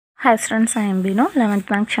Hi students, I am Bino. 11th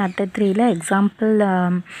Bank Chapter 3 example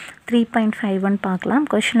 3.51 பார்க்கலாம்.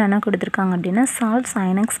 Question என்ன கொடுத்துருக்காங்க அப்படின்னா solve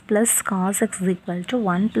sin x plus cos x is equal to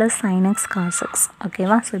 1 plus sin x cos x.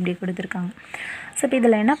 ஓகேவா? So இப்படி கொடுத்துருக்காங்க. So இப்போ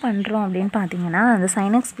இதில் என்ன பண்ணுறோம் அப்படின்னு பார்த்தீங்கன்னா அந்த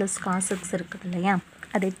sin x plus cos x இருக்குது இல்லையா,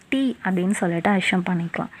 அது t அப்படின்னு சொல்லிட்டு அஷ்யூம்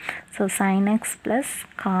பண்ணிக்கலாம். So sin x plus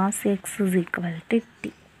cos x is equal to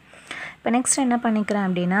t. இப்போ நெக்ஸ்ட் என்ன பண்ணிக்கிறேன்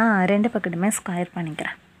அப்படின்னா ரெண்டு பக்கத்துமே ஸ்கொயர்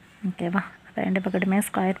பண்ணிக்கிறேன். ஓகேவா? அப்போ ரெண்டு பக்கத்துமே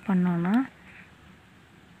ஸ்கொயர் பண்ணோன்னா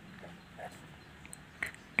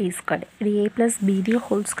டி ஸ்கொயர், இது a ப்ளஸ் பிடி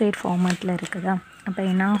ஹோல் ஸ்கொயர் ஃபார்மேட்டில் இருக்குதா. அப்போ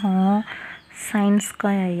என்ன ஆகும், sine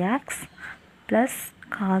square X plus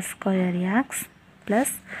cos square X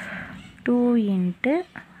plus 2 into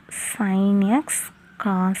sine x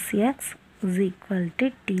cos X is equal to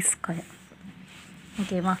D square.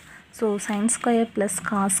 ஓகேவா? So sine square plus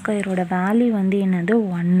cos ஸ்கொயரோட வேல்யூ வந்து என்னது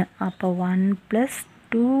 1. அப்போ 1 plus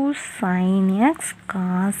 2 sin x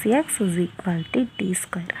cos x is equal to t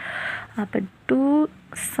square. அப்போ 2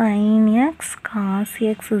 sin x cos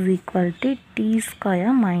x is equal to t square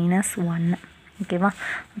minus 1. ஓகேவா?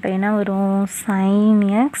 அப்போ என்ன வரும், sin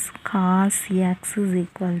x cos x is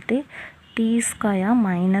equal to t square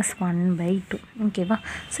minus 1/2. ஓகேவா?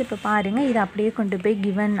 So இப்போ பாருங்கள், இதை அப்படியே கொண்டு போய்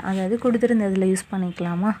கிவன், அதாவது கொடுத்துருந்ததில் யூஸ்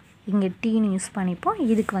பண்ணிக்கலாமா, இங்கே டீன்னு யூஸ் பண்ணிப்போம்.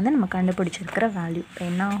 இதுக்கு வந்து நம்ம கண்டுபிடிச்சிருக்கிற வேல்யூ இப்போ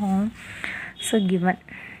என்ன ஆகும், ஸோ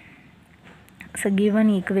கிவன்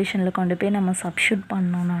ஈக்குவேஷனில் கொண்டு போய் நம்ம சப்ஸ்டியூட்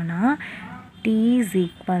பண்ணோன்னா t is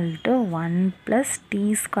equal to 1 plus t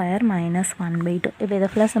square minus 1/2. இப்போ இதை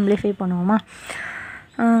ஃபுல்லாக சிம்பிளிஃபை பண்ணுவோமா,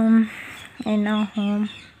 என்ன ஆகும்,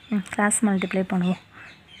 கிளாஸ் மல்டிப்ளை பண்ணுவோம்.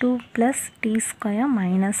 2 plus t square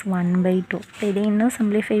minus 1/2. இப்போ இதை இன்னும்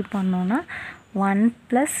சிம்பிளிஃபை பண்ணோன்னா 1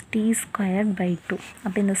 plus t square by 2.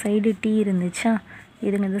 அப்போ இந்த சைடு t இருந்துச்சா,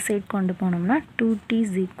 இதுங்க இந்த சைடு கொண்டு போனோம்னா 2t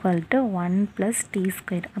is equal to 1 plus t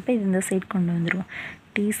square. அப்போ இது இந்த சைடு கொண்டு வந்துடுவோம்.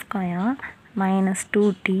 t square minus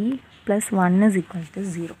 2t plus 1 is equal to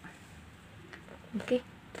 0. Okay,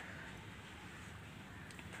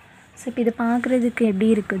 so இப்போ இது பார்க்குறதுக்கு எப்படி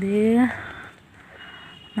இருக்குது,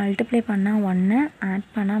 மல்டிப்ளை பண்ணால் 1, ஆட்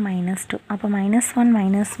பண்ணால் -2. அப்போ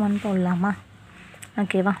 -1 போடலாமா.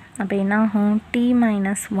 ஓகேவா? அப்போ என்ன ஆகும், t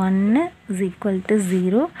minus 1 is equal to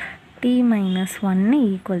 0, t minus 1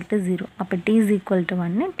 equal to 0. அப்போ t is equal to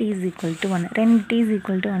 1, t is equal to 1, ரெண்டு t is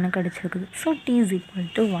equal to 1 கிடச்சிருக்குது. So t is equal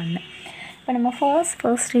to 1. இப்போ நம்ம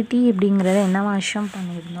ஃபர்ஸ்ட் t அப்படிங்கிறத என்னவா அஷ்யூம்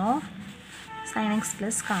பண்ணியிருந்தோம், sin x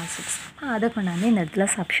plus cos x. அதை கொண்டாந்து இந்த இடத்துல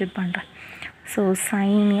சப்ஸ்டியூட் பண்ணுறேன். So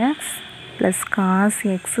sin x plus cos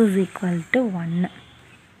x is equal to 1.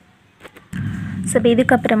 So இப்போ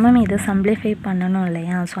இதுக்கப்புறமா இதை சிம்பிளிஃபை பண்ணணும்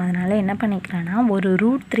இல்லையா, ஸோ அதனால் என்ன பண்ணிக்கிறேன்னா ஒரு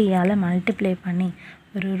 √3ஆல் மல்டிப்ளை பண்ணி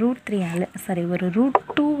ஒரு √2ஆல்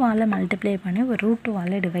மல்டிப்ளை பண்ணி ஒரு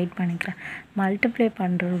 √2ஆல் டிவைட் பண்ணிக்கிறேன். மல்டிப்ளை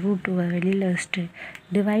பண்ணுற √2வை வெளியில் வச்சுட்டு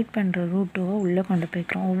டிவைட் பண்ணுற √2வை உள்ளே கொண்டு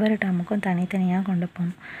போய்க்கிறோம். ஒவ்வொரு டேர்முக்கும் தனித்தனியாக கொண்டு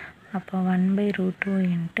போகணும். அப்போ 1/√2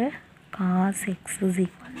 into cos X is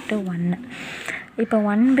equal to 1. இப்போ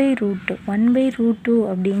 1/√2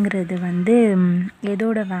 அப்படிங்கிறது வந்து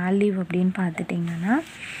எதோட வேல்யூ அப்படின்னு பார்த்துட்டிங்கன்னா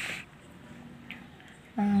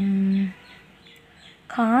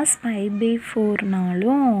காஸ்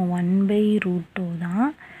π/4னாலும் 1/√2 தான்,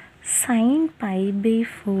 சைன்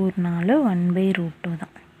π/4னாலும் 1/√2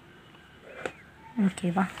 தான்.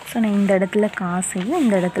 ஓகேவா? ஸோ நான் இந்த இடத்துல காசையும்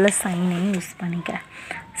இந்த இடத்துல சைனையும் யூஸ் பண்ணிக்கிறேன்.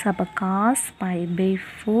 ஸோ அப்போ cos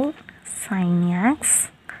π/4 sin x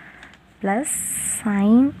plus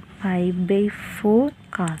sine π/4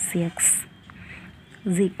 cos x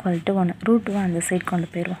is equal to 1. √2 அந்த சைடு கொண்டு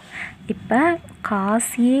போயிடுவோம். இப்போ cos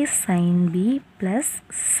a sin b plus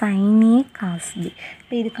sin a cos b.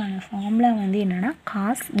 இப்போ இதுக்கான ஃபார்முலா வந்து என்னென்னா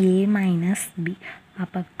cos a minus b.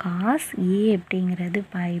 அப்போ cos a அப்படிங்கிறது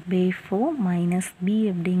π/4 மைனஸ் b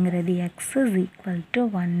அப்படிங்கிறது x is equal to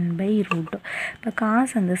 1/√2. இப்போ cos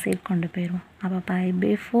அந்த சைடு கொண்டு போயிடுவோம். அப்போ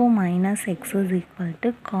π/4 minus x is equal to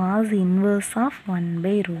cos inverse of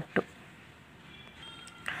 1/√2.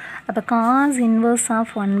 அப்போ cos inverse of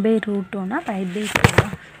 1/√2னா π/4.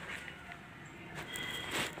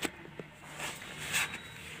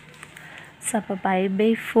 ஸோ அப்போ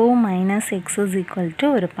π/4 minus X is equal to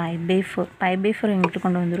ஒரு π/4 இங்கிட்டு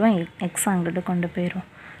கொண்டு வந்துடுவோம், எக்ஸ் அங்கிட்டு கொண்டு போயிடுவோம்,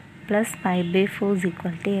 plus π/4 is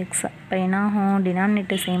equal to X. இப்போ என்ன ஆகும்,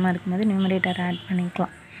 டினாமினேட்டர் சேமாக இருக்கும்போது நியூமரேட்டர் ஆட்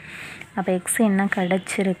பண்ணிக்கலாம். அப்போ எக்ஸ் என்ன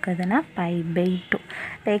கிடச்சிருக்குதுன்னா π/2.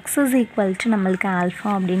 இப்போ எக்ஸ் இஸ் ஈக்குவல் டு நம்மளுக்கு ஆல்ஃபா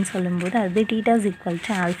அப்படின்னு சொல்லும்போது அது theta is equal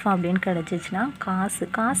to alpha அப்படின்னு கிடச்சிச்சின்னா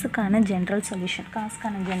காசுக்கான general solution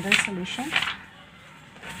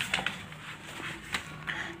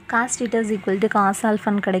cos theta is equal to cos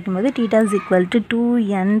alpha கிடைக்கும்போது theta is equal to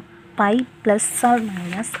 2n pi plus R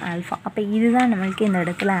minus alpha. அப்போ இதுதான் நம்மளுக்கு இந்த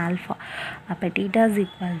இடத்துல ஆல்ஃபா. அப்போ theta is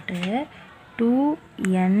equal to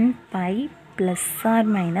 2n pi plus R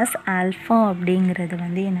minus alpha அப்படிங்கிறது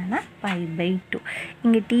வந்து என்னென்னா π/2.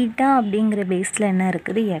 இங்கே தீட்டா அப்படிங்கிற பேஸில் என்ன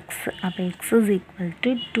இருக்குது எக்ஸ். அப்போ X is equal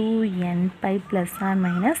to 2n pi plus R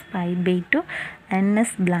minus π/2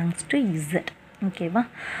 ns belongs to Z. ஓகேவா?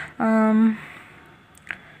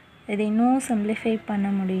 இதை இன்னும் சிம்பிளிஃபை பண்ண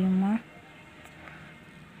முடியுமா?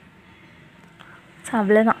 ஸோ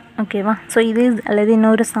அவ்வளோதான். ஓகேவா? ஸோ இது அல்லது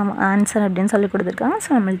இன்னொரு ஆன்சர் அப்படின்னு சொல்லி கொடுத்துருக்காங்க. ஸோ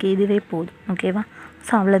நம்மளுக்கு இதுவே போதும். ஓகேவா?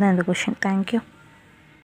 ஸோ அவ்வளோதான் இந்த கொஷின். தேங்க்யூ.